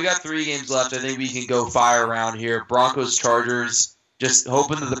got 3 games left. I think we can go fire around here. Broncos-Chargers. Just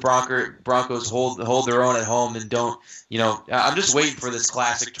hoping that the Broncos hold their own at home and don't, I'm just waiting for this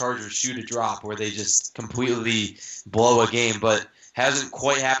classic Chargers shoe to drop where they just completely blow a game, but hasn't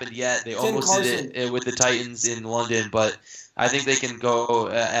quite happened yet. They almost did it with the Titans in London, but I think they can go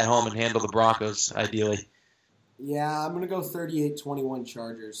at home and handle the Broncos, ideally. Yeah, I'm going to go 38-21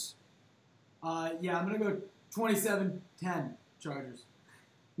 Chargers. I'm going to go 27-10 Chargers.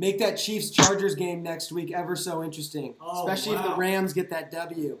 Make that Chiefs-Chargers game next week ever so interesting, especially if the Rams get that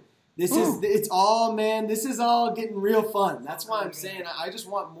W. This is all getting real fun. That's why I'm saying I just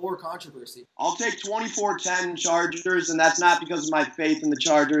want more controversy. I'll take 24-10 Chargers, and that's not because of my faith in the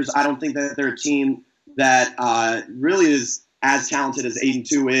Chargers. I don't think that they're a team that really is as talented as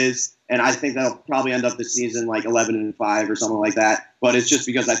 8-2 is, and I think they'll probably end up this season like 11-5 or something like that. But it's just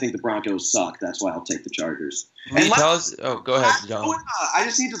because I think the Broncos suck. That's why I'll take the Chargers. Go ahead, John. I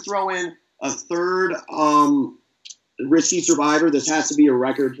just need to throw in a third risky survivor. This has to be a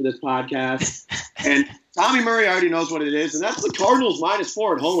record for this podcast. And Tommy Murray already knows what it is, and that's the Cardinals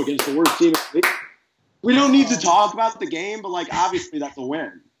 -4 at home against the worst team. We don't need to talk about the game, but obviously that's a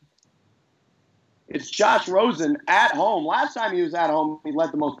win. It's Josh Rosen at home. Last time he was at home, he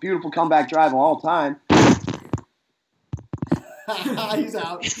led the most beautiful comeback drive of all time. He's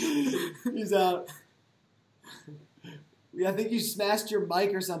out. He's out. I think you smashed your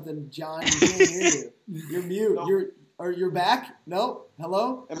mic or something, John. We can't hear you. You're mute. No. You're back? No?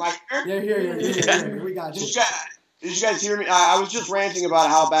 Hello? Am I here? Yeah, here. We got you. Did you guys hear me? I was just ranting about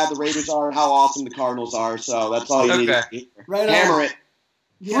how bad the Raiders are and how awesome the Cardinals are, so that's all you need to hear. Right Hammer on. it.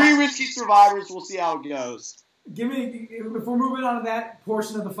 Yeah. 3 risky survivors. We'll see how it goes. If we're moving on to that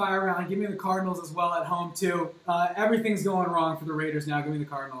portion of the fire round, give me the Cardinals as well at home, too. Everything's going wrong for the Raiders now. Give me the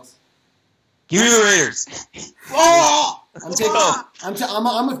Cardinals. Give me the Raiders. Oh!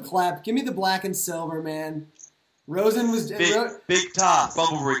 I'm with Clapp. Give me the black and silver, man. Rosen was big Tom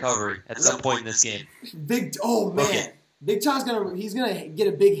fumble recovery at some point in this game. Oh man, Big Tom's he's gonna get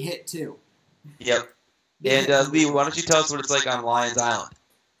a big hit too. Yep. And Lee, why don't you tell us what it's like on Lions Island?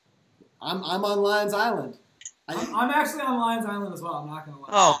 I'm on Lions Island. I'm actually on Lions Island as well. I'm not going to lie.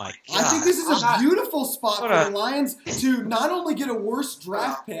 Oh, my God. I think this is a beautiful spot for the Lions to not only get a worse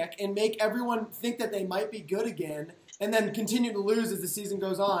draft pick and make everyone think that they might be good again and then continue to lose as the season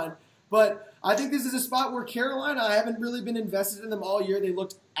goes on, but I think this is a spot where Carolina, I haven't really been invested in them all year. They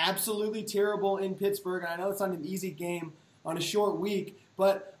looked absolutely terrible in Pittsburgh, and I know it's not an easy game on a short week,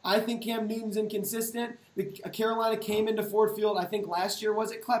 but I think Cam Newton's inconsistent. Carolina came into Ford Field, I think last year,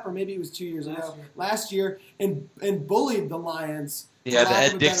 was it, Klepp? Or maybe it was 2 years ago. Last year, and bullied the Lions. Yeah, the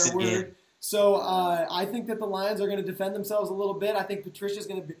Ed Dixon game. So I think that the Lions are going to defend themselves a little bit. I think Patricia's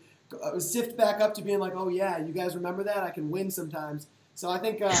going to sift back up to being like, oh, yeah, you guys remember that? I can win sometimes. So I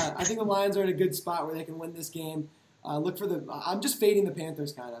think the Lions are in a good spot where they can win this game. I'm just fading the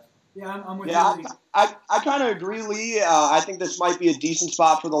Panthers, kind of. Yeah, I'm with you. I kind of agree, Lee. I think this might be a decent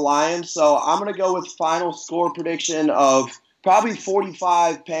spot for the Lions. So I'm going to go with final score prediction of probably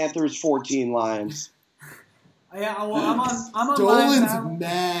 45 Panthers, 14 Lions. Yeah, well, I'm on Dolan's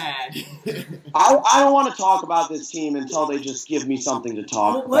mad. I don't want to talk about this team until they just give me something to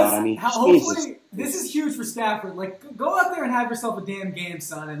talk about. I mean, hopefully, this is huge for Stafford. Like, go out there and have yourself a damn game,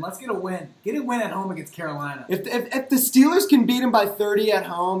 son, and let's get a win. Get a win at home against Carolina. If the Steelers can beat them by 30 at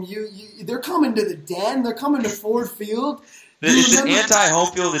home, they're coming to the Den. They're coming to Ford Field. It's an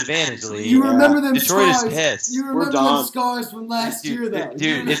anti-home field advantage, Lee. You remember them Detroit scars. is pissed. You remember them scars from last year, though.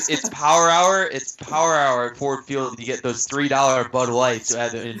 Dude, it's Power Hour. It's Power Hour at Ford Field. You get those $3 Bud Lights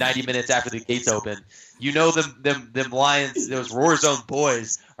 90 minutes after the gates open. You know them Lions, those Roar Zone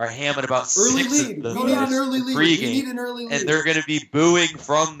boys are hamming about early 6 lead. of the You need an early lead. pregame, You need an early lead. and they're going to be booing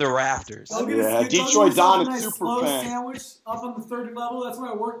from the rafters. Detroit Don is super fan. Sandwich up on the 30 level. That's where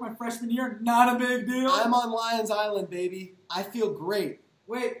I worked my freshman year. Not a big deal. I'm on Lions Island, baby. I feel great.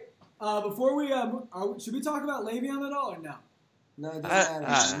 Wait, before we should we talk about Le'Veon at all or no? No, it doesn't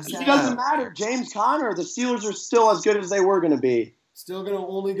matter. It doesn't matter. James Conner, the Steelers are still as good as they were going to be. Still going to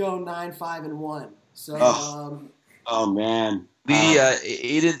only go 9-5-1. So, oh man,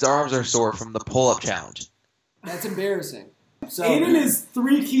 Aiden's arms are sore from the pull-up challenge. That's embarrassing. So, Aiden is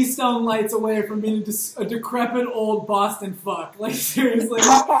 3 Keystone Lights away from being a decrepit old Boston fuck. Like, seriously.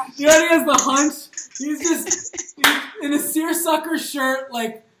 He already has the hunch. He's just in a seersucker shirt,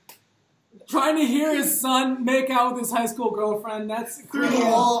 like, trying to hear his son make out with his high school girlfriend. That's crazy.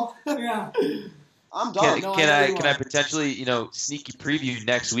 Yeah. I'm done. Can I potentially, sneaky preview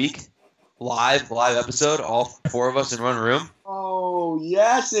next week? Live episode, all 4 of us in one room. Oh,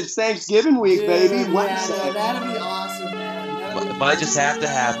 yes, it's Thanksgiving week, baby. Wednesday. That'd be awesome, man. It might just have to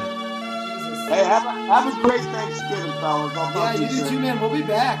happen. Jesus. Hey, have a great Thanksgiving, fellas. I'll talk to you do soon. too, man. We'll be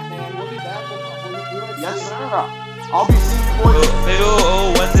back, man. We'll be back. Yes, sir. I'll be seeing you for you. Maybe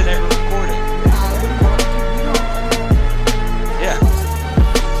Wednesday night we're recording. Yeah.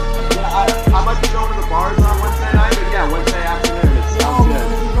 I might be going to the bars on Wednesday night, but yeah, Wednesday afternoon. It sounds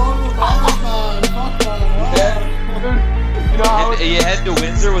good. You head to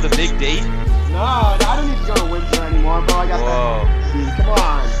Windsor with a big date? No, I don't need to go to Windsor anymore, bro. I got that. Come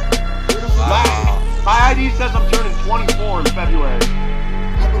on. Wow. My ID says I'm turning 24 in February.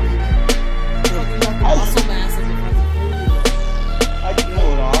 I believe it. Muscle mass in the front I can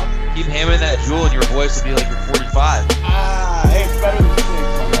pull it off. Keep hammering that jewel and your voice will be like you're 45. Hey, it's better than 6,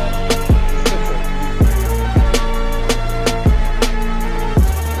 my man.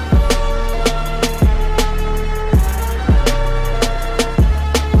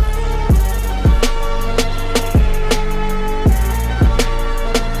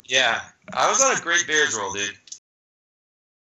 Yeah, I was on a great Bears roll, dude.